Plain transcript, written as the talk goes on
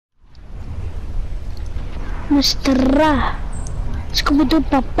Mr. Ra. Scooby-Doo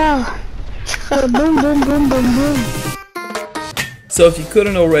Papa. Boom, boom, boom, boom, boom. So if you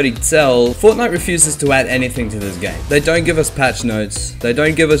couldn't already tell, Fortnite refuses to add anything to this game. They don't give us patch notes. They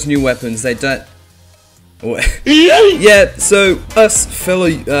don't give us new weapons. They don't... Yeah, so us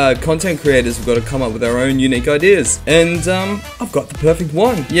fellow content creators have got to come up with our own unique ideas, and I've got the perfect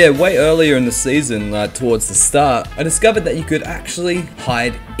one. Yeah, way earlier in the season, towards the start, I discovered that you could actually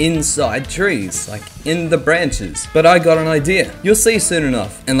hide inside trees, like in the branches. But I got an idea. You'll see soon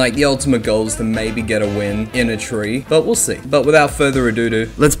enough. And like the ultimate goal is to maybe get a win in a tree, but we'll see. But without further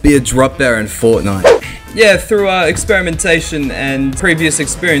ado, let's be a drop bear in Fortnite. Yeah, through experimentation and previous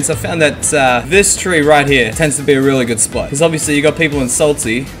experience, I found that this tree right here tends to be a really good spot. Because obviously you got people in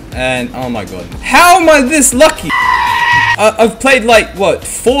Salty, and oh my god. How am I this lucky? I've played like, what,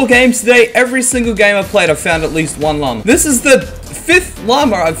 4 games today? Every single game I've played, I've found at least one llama. This is the 5th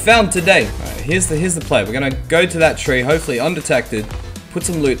llama I've found today. Alright, here's the play. We're gonna go to that tree, hopefully undetected, put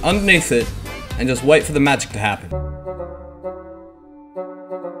some loot underneath it, and just wait for the magic to happen.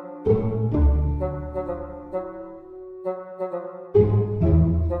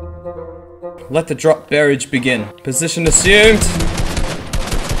 Let the drop bearage begin. Position assumed.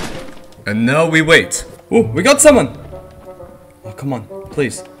 And now we wait. Ooh, we got someone! Oh, come on,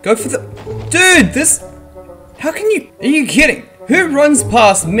 please. Go for the... Dude, this... How can you... Are you kidding? Who runs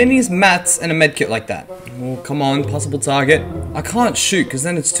past minis, mats, and a medkit like that? Oh, come on, possible target. I can't shoot, because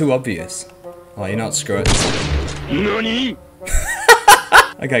then it's too obvious. Oh, you know what, screw it. NANI?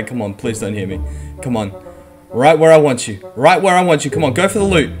 Okay, come on, please don't hear me. Come on. Right where I want you. Right where I want you. Come on, go for the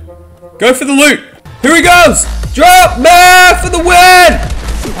loot. Go for the loot! Here he goes! Drop bear for the win!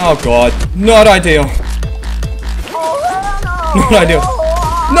 Oh god, not ideal. Not ideal.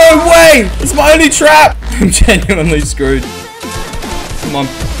 No way! It's my only trap! I'm genuinely screwed. Come on.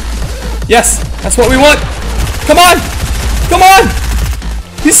 Yes, that's what we want! Come on! Come on!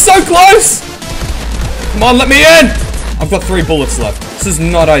 He's so close! Come on, let me in! I've got 3 bullets left. This is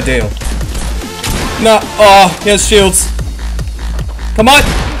not ideal. No, oh, he has shields. Come on!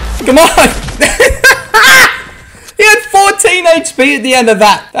 Come on! He had 14 HP at the end of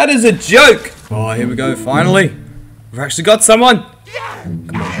that. That is a joke. Oh, here we go. Finally. We've actually got someone.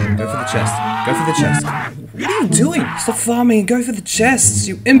 Come on. Go for the chest. Go for the chest. What are you doing? Stop farming and go for the chests,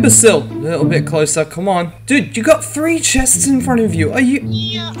 you imbecile. A little bit closer. Come on. Dude, you got 3 chests in front of you. Are you...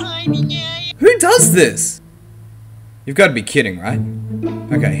 Who does this? You've got to be kidding, right?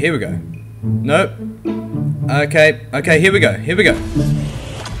 Okay, here we go. Nope. Okay. Okay, here we go. Here we go.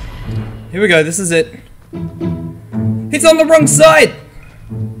 Here we go, this is it. He's on the wrong side!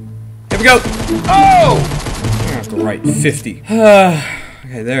 Here we go! Oh! Great, 50.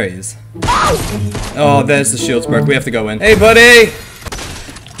 Okay, there he is. Oh, there's the shields broke. We have to go in. Hey, buddy!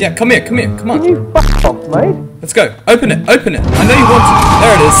 Yeah, come here, come here, come on. You f*** off, mate. Let's go. Open it, open it. I know you want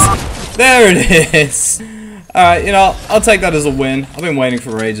to. There it is. There it is. Alright, you know, I'll take that as a win. I've been waiting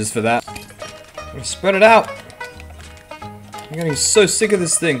for ages for that. Gotta spread it out. I'm getting so sick of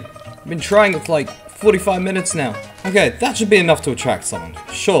this thing. I've been trying it for like 45 minutes now. Okay, that should be enough to attract someone.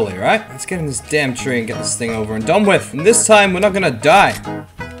 Surely, right? Let's get in this damn tree and get this thing over and done with. And this time, we're not gonna die.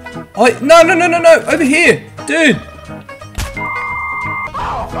 Oh, no, no, no, no, no! Over here! Dude!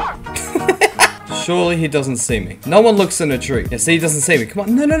 Surely he doesn't see me. No one looks in a tree. Yeah, see, he doesn't see me. Come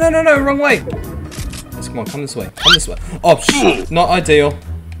on. No, no, no, no, no, wrong way. Yes, come on, come this way. Come this way. Oh, not ideal.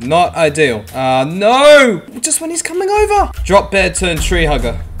 Not ideal. No! Just when he's coming over! Drop bear turn tree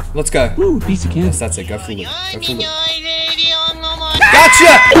hugger. Let's go. Ooh, piece of candy. Yes, that's it. Go for the loot. Go for the loot.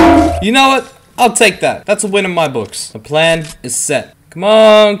 Gotcha! You know what? I'll take that. That's a win in my books. The plan is set. Come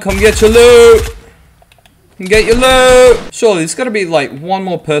on, come get your loot. Come get your loot. Surely, there's got to be like one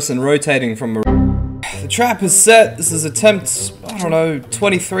more person rotating from a... The trap is set. This is attempt, I don't know,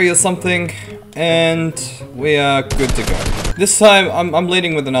 23 or something. And we are good to go. This time, I'm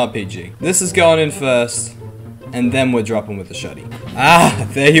leading with an RPG. This is going in first. And then we're dropping with the shotty. Ah,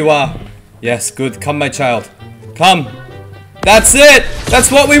 there you are. Yes, good. Come, my child. Come. That's it.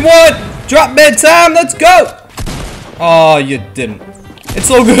 That's what we want. Drop bedtime. Let's go. Oh, you didn't. It's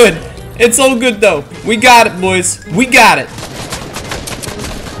all good. It's all good, though. We got it, boys. We got it.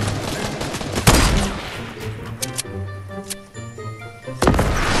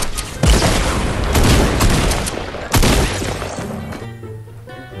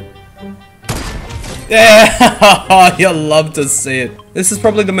 Yeah, you'll love to see it. This is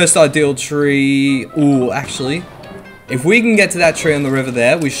probably the most ideal tree. Ooh, actually, if we can get to that tree on the river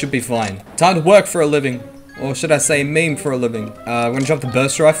there, we should be fine. Time to work for a living. Or should I say meme for a living. We're gonna drop the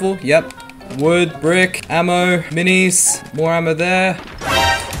burst rifle. Yep. Wood, brick, ammo, minis, more ammo there.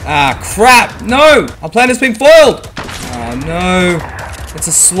 Ah, crap! No! Our plan has been foiled! Oh, no. It's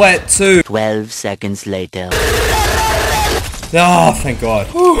a sweat, too. 12 seconds later. Oh, thank God.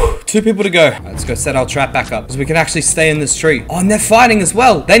 Whew, 2 people to go. Right, let's go set our trap back up, so we can actually stay in this tree. Oh, and they're fighting as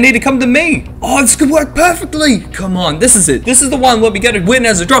well. They need to come to me. Oh, this could work perfectly. Come on, this is it. This is the one where we get to win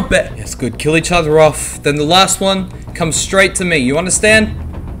as a drop bear. Yes, good. Kill each other off. Then the last one comes straight to me. You understand?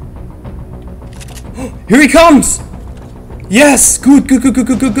 Here he comes. Yes, good.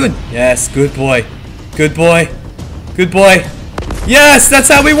 Yes, good boy. Good boy. Good boy. Yes, that's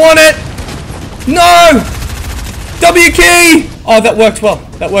how we want it. No! W key! Oh, that worked well.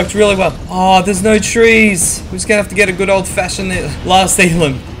 That worked really well. Oh, there's no trees. We're just gonna have to get a good old-fashioned last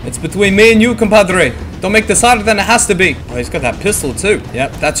elim. It's between me and you, compadre. Don't make this harder than it has to be. Oh, he's got that pistol too.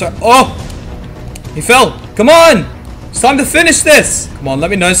 Yep, that's right. Oh! He fell. Come on! It's time to finish this. Come on, let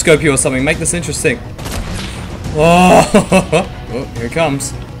me no-scope you or something. Make this interesting. Oh, oh, here it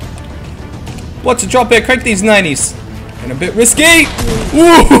comes. Watch the drop bear crank these 90s. And a bit risky.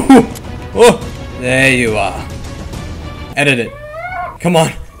 Ooh! Oh, there you are. Edit it. Come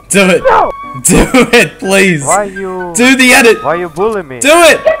on. Do it. No. Do it, please. Why you... Do the edit. Why you bullying me? Do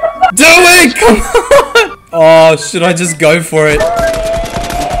it. Do it. Come on. Oh, should I just go for it?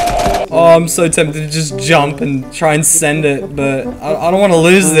 Oh, I'm so tempted to just jump and try and send it, but I don't want to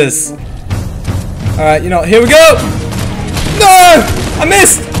lose this. Alright, you know, here we go. No! I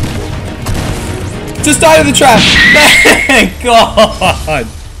missed. Just died of the trap. Thank God.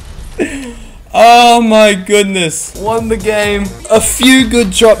 Oh my goodness. Won the game. A few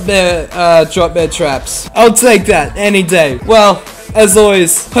good drop bear traps. I'll take that any day. Well, as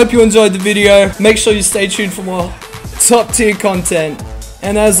always, hope you enjoyed the video. Make sure you stay tuned for more top tier content.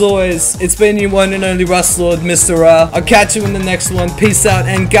 And as always, it's been your one and only Rustlord, Mr. R. I'll catch you in the next one. Peace out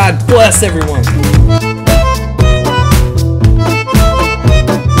and God bless everyone.